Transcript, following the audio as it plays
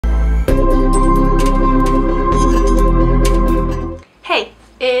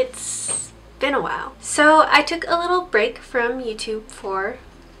It's been a while. So I took a little break from YouTube for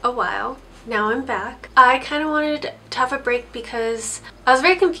a while. Now I'm back. I kind of wanted to have a break because I was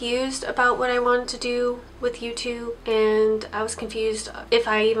very confused about what I wanted to do with YouTube, and I was confused if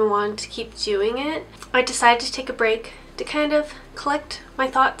I even wanted to keep doing it. I decided to take a break to kind of collect my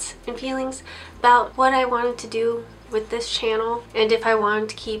thoughts and feelings about what I wanted to do with this channel and if I wanted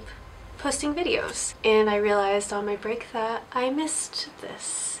to keep posting videos. And I realized on my break that I missed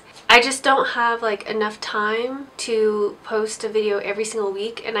this. I just don't have like enough time to post a video every single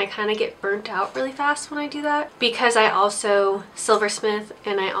week, and I kind of get burnt out really fast when I do that because I also silversmith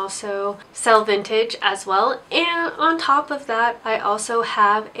and I also sell vintage as well. And on top of that, I also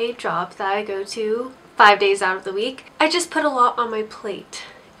have a job that I go to 5 days out of the week. I just put a lot on my plate,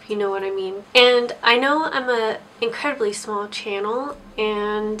 if you know what I mean. And I know I'm a incredibly small channel,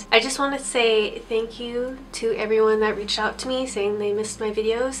 and I just want to say thank you to everyone that reached out to me saying they missed my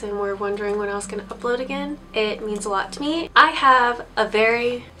videos and were wondering when I was going to upload again. It means a lot to me. I have a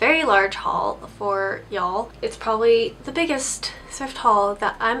very large haul for y'all. It's probably the biggest thrift haul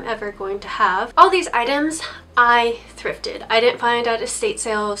that I'm ever going to have. All these items I thrifted. I didn't find at estate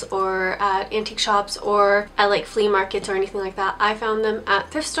sales or at antique shops or at like flea markets or anything like that. I found them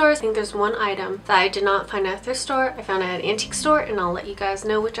at thrift stores. I think there's one item that I did not find at a thrift store. I found it at an antique store, and I'll let you guys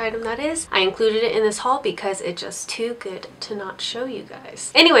know which item that is. I included it in this haul because it's just too good to not show you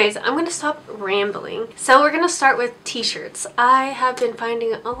guys. Anyways, I'm gonna stop rambling. So we're gonna start with t-shirts. I have been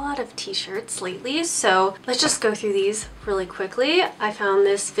finding a lot of t-shirts lately, so let's just go through these really quickly. I found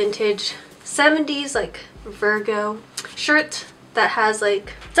this vintage 70s like Virgo shirt that has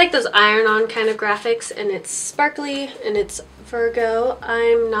like, it's like those iron-on kind of graphics, and it's sparkly and it's Virgo.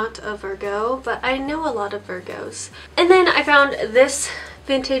 I'm not a Virgo, but I know a lot of Virgos. And then I found this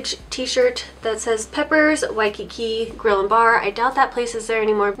vintage t-shirt that says Peppers Waikiki Grill and Bar. I doubt that place is there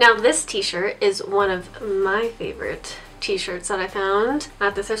anymore. Now this t-shirt is one of my favorite t-shirts that I found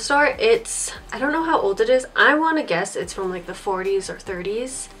at the thrift store. It's, I don't know how old it is. I want to guess it's from like the 40s or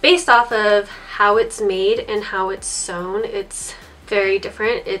 30s. Based off of how it's made and how it's sewn, it's very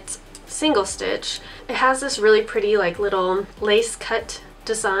different. It's single stitch. It has this really pretty like little lace cut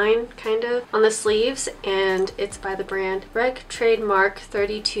design kind of on the sleeves, and it's by the brand Reg Trademark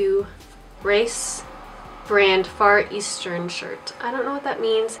 32 Race brand Far Eastern shirt. I don't know what that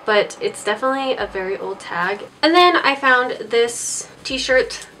means, but it's definitely a very old tag. And then I found this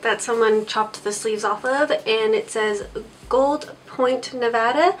t-shirt that someone chopped the sleeves off of, and it says Gold Point,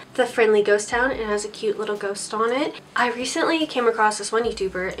 Nevada, the friendly ghost town. It has a cute little ghost on it. I recently came across this one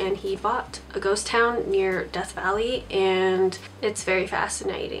YouTuber, and he bought a ghost town near Death Valley, and it's very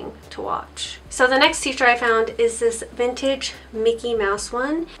fascinating to watch. So the next t-shirt I found is this vintage Mickey Mouse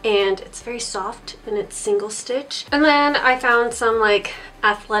one, and it's very soft and it's single stitch. And then I found some like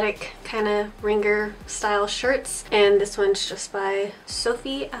athletic kind of ringer style shirts, and this one's just by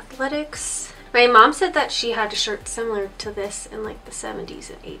Sophie Athletics. My mom said that she had a shirt similar to this in like the 70s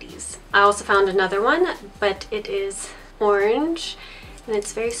and 80s. I also found another one, but it is orange and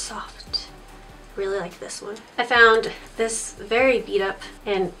it's very soft. Really like this one. I found this very beat up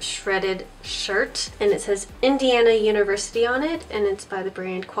and shredded shirt, and it says Indiana University on it, and it's by the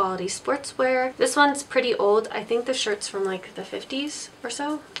brand Quality Sportswear. This one's pretty old. I think the shirt's from like the 50s or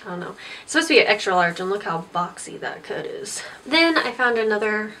so. I don't know. It's supposed to be an extra large, and look how boxy that cut is. Then I found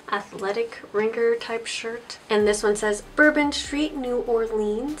another athletic ringer type shirt, and this one says Bourbon Street, New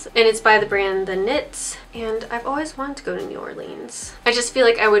Orleans, and it's by the brand The Knits, and I've always wanted to go to New Orleans. I just feel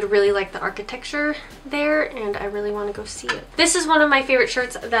like I would really like the architecture there, and I really want to go see it. This is one of my favorite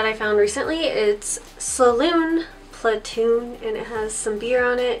shirts that I found recently. It's Saloon Platoon, and it has some beer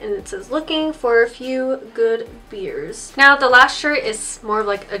on it, and it says looking for a few good beers. Now the last shirt is more of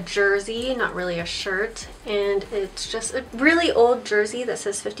like a jersey, not really a shirt, and it's just a really old jersey that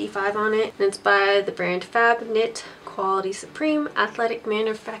says 55 on it, and it's by the brand Fab Knit Quality Supreme Athletic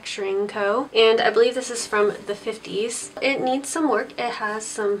Manufacturing Co. And I believe this is from the 50s. It needs some work. It has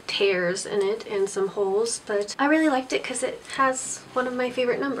some tears in it and some holes, but I really liked it because it has one of my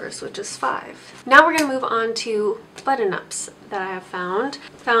favorite numbers, which is 5. Now we're going to move on to button-ups that I have found.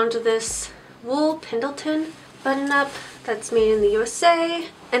 Found this wool Pendleton button-up that's made in the USA,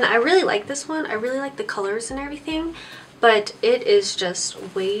 and I really like this one. I really like the colors and everything, but it is just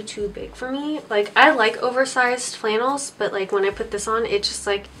way too big for me. Like, I like oversized flannels, but like when I put this on, it's just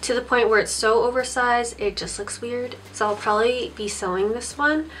like to the point where it's so oversized it just looks weird. So I'll probably be sewing this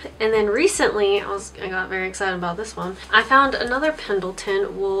one. And then recently I got very excited about this one. I found another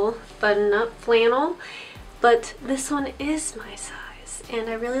Pendleton wool button-up flannel, but this one is my size, and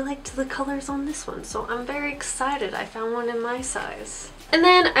I really liked the colors on this one, so I'm very excited I found one in my size. And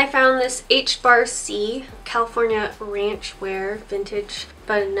then I found this H-Bar-C California Ranch Wear vintage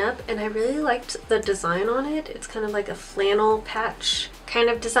button-up, and I really liked the design on it. It's kind of like a flannel patch kind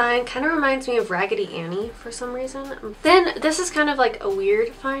of design. Kind of reminds me of Raggedy Annie for some reason. Then this is kind of like a weird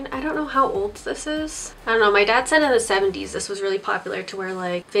find. I don't know how old this is. I don't know. My dad said in the 70s this was really popular to wear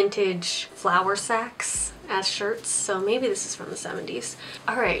like vintage flour sacks as shirts, so maybe this is from the 70s.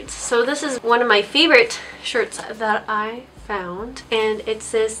 Alright, so this is one of my favorite shirts that I found, and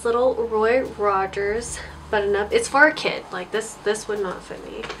it's this little Roy Rogers button up. It's for a kid. Like this would not fit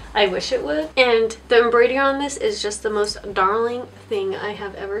me. I wish it would. And the embroidery on this is just the most darling thing I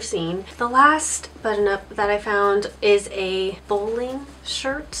have ever seen. The last button up that I found is a bowling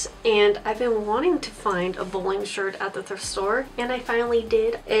shirt, and I've been wanting to find a bowling shirt at the thrift store, and I finally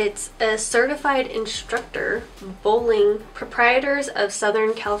did. It's a certified instructor, bowling proprietors of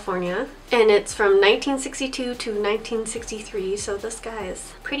Southern California, and it's from 1962 to 1963, so this guy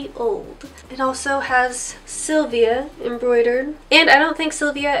is pretty old. It also has Sylvia embroidered, and I don't think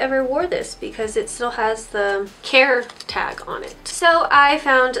Sylvia ever wore this because it still has the care tag on it. So I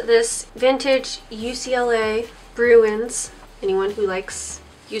found this vintage UCLA Bruins. Anyone who likes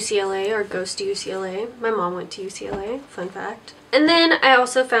UCLA or goes to UCLA. My mom went to UCLA, fun fact. And then I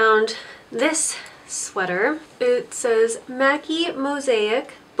also found this sweater. It says Mackie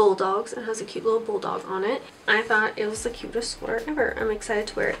Mosaic Bulldogs and has a cute little bulldog on it. I thought it was the cutest sweater ever. I'm excited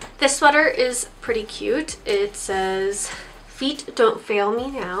to wear it. This sweater is pretty cute. It says Feet Don't Fail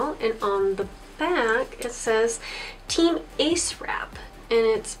Me Now, and on the back it says Team Ace Wrap, and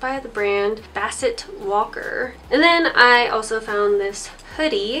it's by the brand Bassett Walker. And then I also found this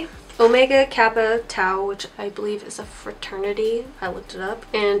hoodie, Omega Kappa Tau, which I believe is a fraternity. I looked it up,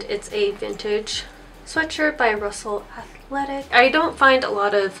 and it's a vintage sweatshirt by Russell Athletic. I don't find a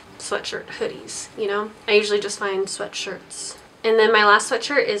lot of sweatshirt hoodies, you know? I usually just find sweatshirts. And then my last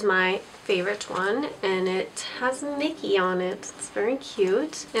sweatshirt is my favorite one, and it has Mickey on it. It's very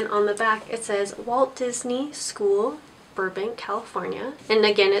cute. And on the back it says Walt Disney School, Burbank, California. And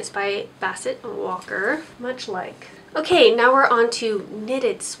again, it's by Bassett Walker, much like. Okay, now we're on to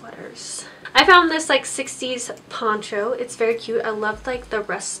knitted sweaters. I found this like 60s poncho. It's very cute. I love like the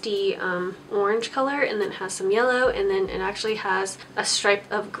rusty orange color, and then it has some yellow, and then it actually has a stripe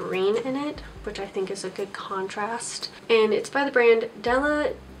of green in it, which I think is a good contrast. And it's by the brand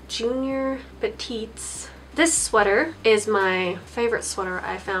Della Junior Petites. This sweater is my favorite sweater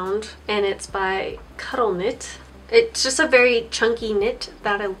I found, and it's by Cuddle Knit. It's just a very chunky knit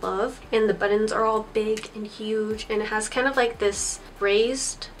that I love, and the buttons are all big and huge, and it has kind of like this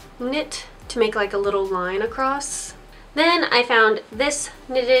raised knit to make like a little line across. Then I found this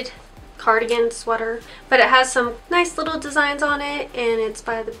knitted cardigan sweater, but it has some nice little designs on it, and it's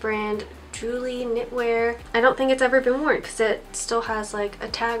by the brand Julie Knitwear. I don't think it's ever been worn because it still has like a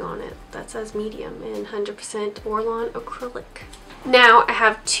tag on it that says medium and 100% Orlon acrylic. Now I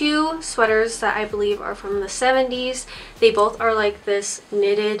have two sweaters that I believe are from the 70s. They both are like this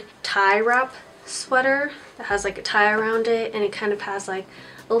knitted tie wrap sweater that has like a tie around it, and it kind of has like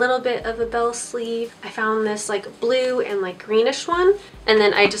a little bit of a bell sleeve. I found this like blue and like greenish one, and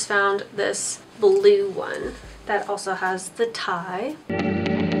then I just found this blue one that also has the tie.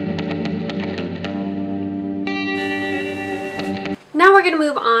 Now we're gonna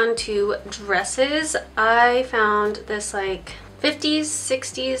move on to dresses. I found this like 50s,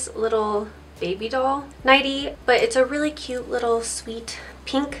 60s little baby doll nightie, but it's a really cute little sweet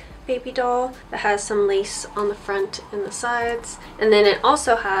pink baby doll that has some lace on the front and the sides, and then it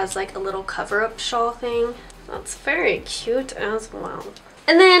also has like a little cover-up shawl thing. That's very cute as well.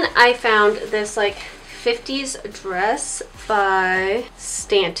 And then I found this like 50s dress by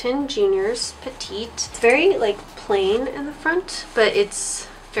Stanton Junior's Petite. It's very like plain in the front, but it's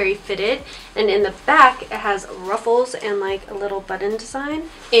very fitted, and in the back it has ruffles and like a little button design,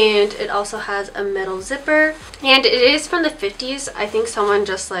 and it also has a metal zipper, and it is from the 50s. I think someone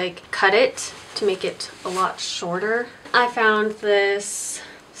just like cut it to make it a lot shorter. I found this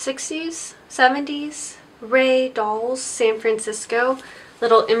 60s, 70s Ray Dolls San Francisco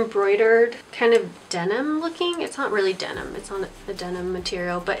little embroidered kind of denim looking. It's not really denim, it's not a denim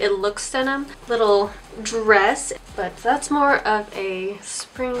material, but it looks denim. Little dress, but that's more of a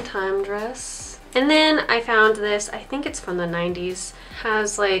springtime dress. And then I found this, I think it's from the 90s,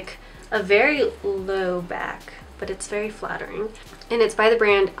 has like a very low back, but it's very flattering. And it's by the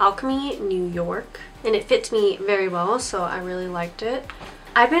brand Alchemy New York, and it fits me very well, so I really liked it.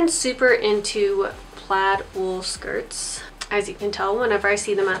 I've been super into plaid wool skirts. As you can tell, whenever I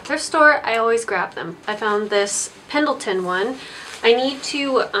see them at thrift store, I always grab them. I found this Pendleton one. I need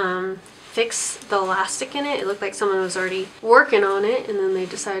to fix the elastic in it. It looked like someone was already working on it and then they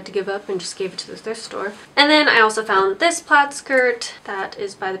decided to give up and just gave it to the thrift store. And then I also found this plaid skirt that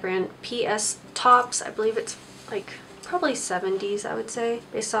is by the brand PS Tops. I believe it's like probably 70s, I would say,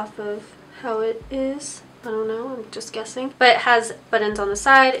 based off of how it is. I don't know, I'm just guessing. But it has buttons on the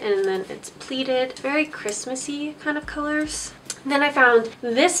side and then it's pleated. Very Christmassy kind of colors. Then I found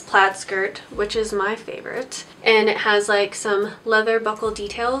this plaid skirt, which is my favorite, and it has like some leather buckle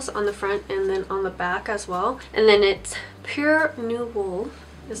details on the front and then on the back as well. And then it's Pure New Wool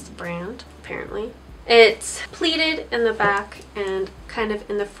is the brand, apparently. It's pleated in the back and kind of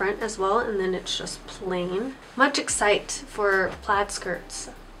in the front as well, and then it's just plain. Much excited for plaid skirts.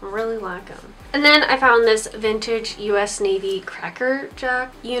 I really like them. And then I found this vintage US Navy Cracker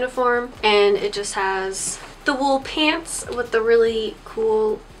Jack uniform, and it just has the wool pants with the really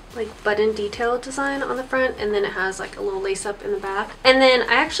cool like button detail design on the front, and then it has like a little lace up in the back. And then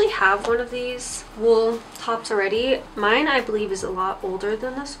I actually have one of these wool tops already. Mine I believe is a lot older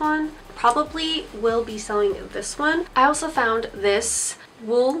than this one. Probably will be selling this one. I also found this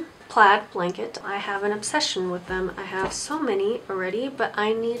wool plaid blanket. I have an obsession with them. I have so many already, but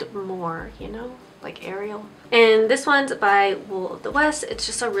I need more, you know, like Ariel. And this one's by Wool of the West. It's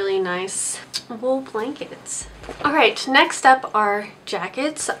just a really nice wool blanket. All right, next up are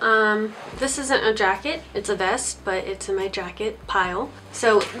jackets. This isn't a jacket, it's a vest, but it's in my jacket pile.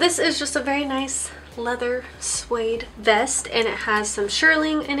 So this is just a very nice leather suede vest, and it has some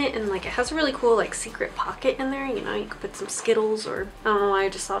shirling in it, and like it has a really cool like secret pocket in there. You know, you could put some Skittles, or I don't know why I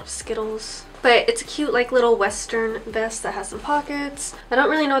just thought of Skittles. But it's a cute like little western vest that has some pockets. I don't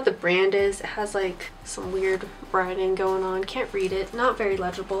really know what the brand is. It has like some weird writing going on. Can't read it. Not very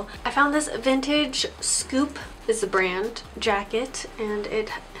legible. I found this vintage Scoop is the brand jacket, and it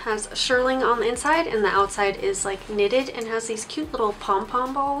has shirling on the inside, and the outside is like knitted and has these cute little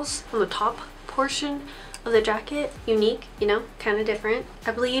pom-pom balls on the top portion of the jacket. Unique, you know, kind of different.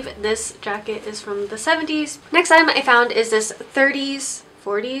 I believe this jacket is from the 70s. Next item I found is this 30s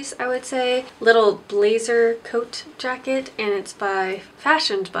 40s, I would say, little blazer coat jacket, and it's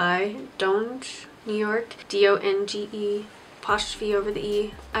fashioned by Donge, New York, D-O-N-G-E, apostrophe over the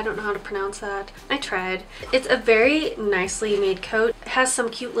E. I don't know how to pronounce that. I tried. It's a very nicely made coat. It has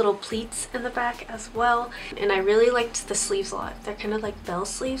some cute little pleats in the back as well, and I really liked the sleeves a lot. They're kind of like bell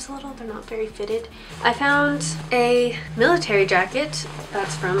sleeves a little. They're not very fitted. I found a military jacket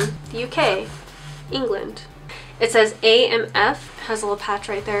that's from the UK, England. It says AMF, has a little patch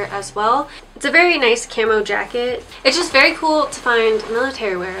right there as well. It's a very nice camo jacket. It's just very cool to find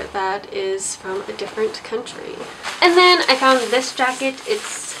military wear that is from a different country. And then I found this jacket.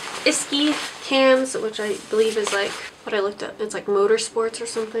 It's Iski Cams, which I believe is like what I looked up. It's like motorsports or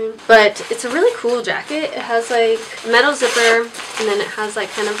something. But it's a really cool jacket. It has like metal zipper, and then it has like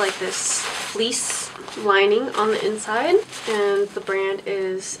kind of like this fleece lining on the inside, and the brand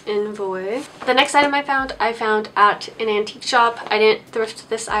is Envoy. The next item I found at an antique shop. I didn't thrift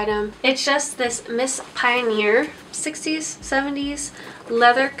this item. It's just this Miss Pioneer 60s 70s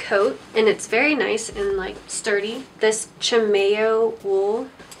leather coat, and it's very nice and like sturdy. This Chimeo wool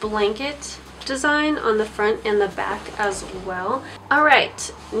blanket design on the front and the back as well. All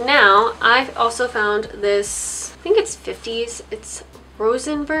right, now I've also found this, I think it's 50s, it's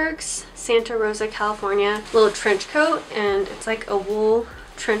Rosenberg's Santa Rosa, California little trench coat, and it's like a wool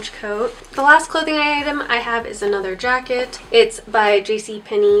trench coat. The last clothing item I have is another jacket. It's by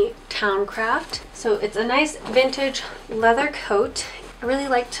JCPenney Towncraft. So it's a nice vintage leather coat. I really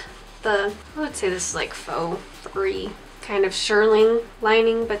liked I would say this is like faux furry kind of shirling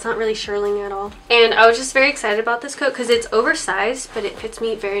lining, but it's not really shirling at all. And I was just very excited about this coat because it's oversized, but it fits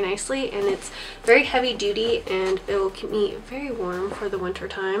me very nicely, and it's very heavy duty, and it will keep me very warm for the winter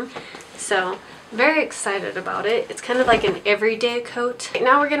time. So very excited about it. It's kind of like an everyday coat.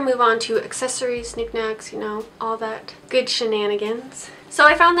 Now we're gonna move on to accessories, knickknacks, you know, all that good shenanigans. So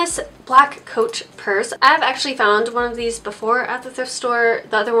I found this black Coach purse. I've actually found one of these before at the thrift store.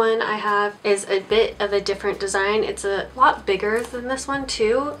 The other one I have is a bit of a different design. It's a lot bigger than this one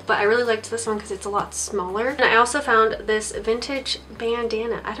too, but I really liked this one because it's a lot smaller. And I also found this vintage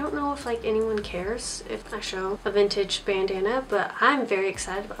bandana. I don't know if like anyone cares if I show a vintage bandana, but I'm very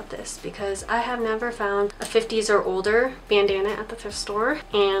excited about this because I have never found a 50s or older bandana at the thrift store,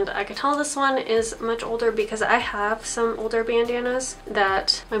 and I can tell this one is much older because I have some older bandanas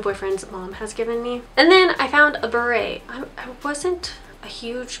that my boyfriend's mom has given me. And then I found a beret. I wasn't a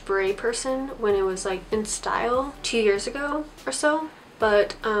huge beret person when it was like in style 2 years ago or so,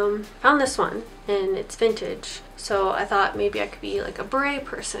 but found this one, and it's vintage, so I thought maybe I could be like a beret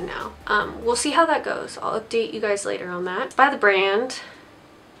person now. We'll see how that goes. I'll update you guys later on that. By the brand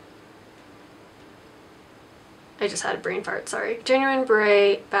I just had a brain fart, sorry. Genuine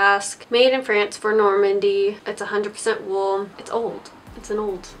Beret Basque, made in France for Normandy. It's 100% wool. It's old. It's an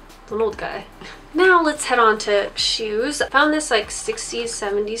old guy. Now let's head on to shoes. I found this like 60s,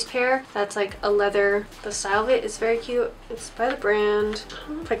 70s pair that's like a leather. The style of it is very cute. It's by the brand, I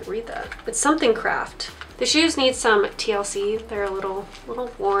don't know if I can read that. It's something craft. The shoes need some TLC. They're a little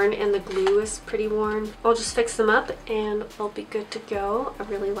worn and the glue is pretty worn. I'll just fix them up and they'll be good to go. I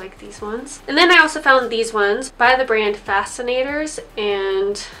really like these ones. And then I also found these ones by the brand Fascinators,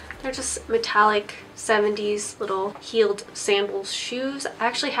 and they're just metallic 70s little heeled sandals shoes. I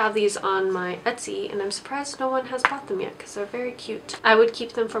actually have these on my Etsy and I'm surprised no one has bought them yet because they're very cute. I would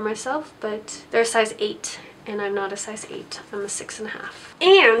keep them for myself, but they're a size 8 and I'm not a size 8. I'm a 6.5.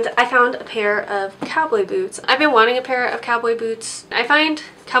 And I found a pair of cowboy boots. I've been wanting a pair of cowboy boots. I find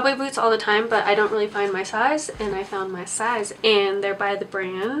cowboy boots all the time, but I don't really find my size, and I found my size, and they're by the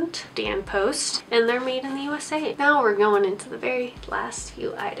brand Dan Post, and they're made in the USA. Now we're going into the very last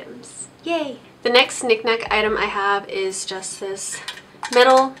few items. Yay! The next knickknack item I have is just this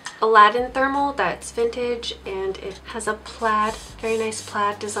metal Aladdin thermal that's vintage, and it has a plaid, very nice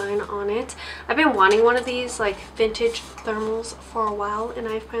plaid design on it. I've been wanting one of these like vintage thermals for a while, and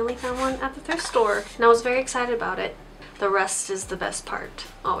I finally found one at the thrift store and I was very excited about it. The rest is the best part,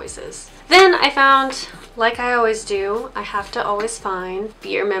 always is. Then I found, like I always do, I have to always find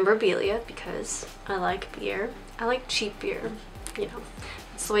beer memorabilia because I like beer. I like cheap beer, you know,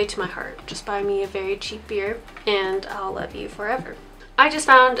 it's the way to my heart. Just buy me a very cheap beer and I'll love you forever. I just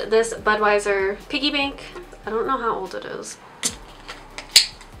found this Budweiser piggy bank. I don't know how old it is.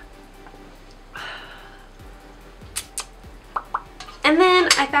 And then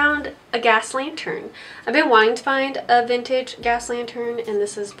I found a gas lantern. I've been wanting to find a vintage gas lantern, and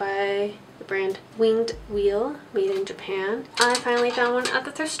this is by the brand Winged Wheel, made in Japan. I finally found one at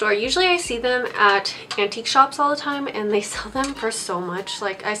the thrift store. Usually I see them at antique shops all the time and they sell them for so much.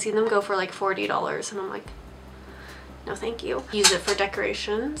 Like I see them go for like $40 and I'm like, no thank you. Use it for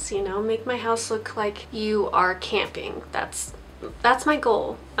decorations, you know, make my house look like you are camping. That's my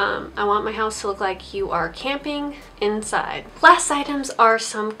goal. I want my house to look like you are camping inside. Last items are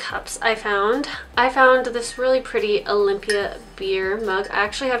some cups I found. I found this really pretty Olympia beer mug. I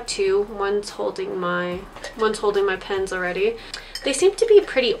actually have two. One's holding my pens already. They seem to be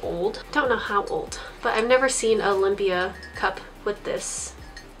pretty old. Don't know how old, but I've never seen an Olympia cup with this,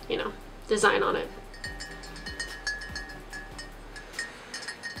 you know, design on it.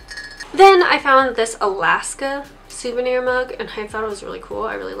 Then I found this Alaska souvenir mug and I thought it was really cool.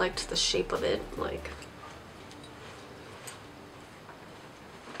 I really liked the shape of it, like.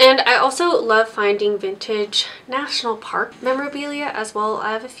 And I also love finding vintage national park memorabilia as well.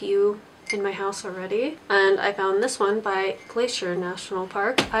 I have a few in my house already, and I found this one by Glacier National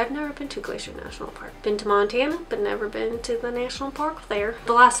Park. I've never been to Glacier National Park. Been to Montana, but never been to the national park there.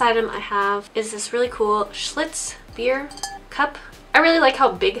 The last item I have is this really cool Schlitz beer cup. I really like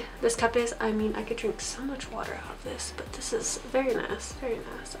how big this cup is. I mean, I could drink so much water out of this, but this is very nice, very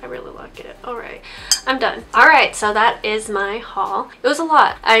nice. I really like it. All right, I'm done. All right, so that is my haul. It was a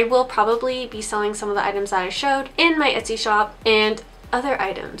lot. I will probably be selling some of the items that I showed in my Etsy shop and other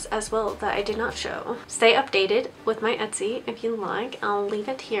items as well that I did not show. Stay updated with my Etsy if you like. I'll leave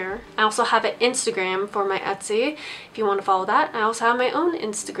it here. I also have an Instagram for my Etsy if you want to follow that. I also have my own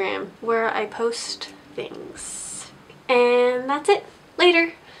Instagram where I post things. And that's it.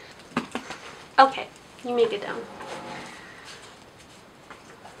 Later. Okay, you may get down.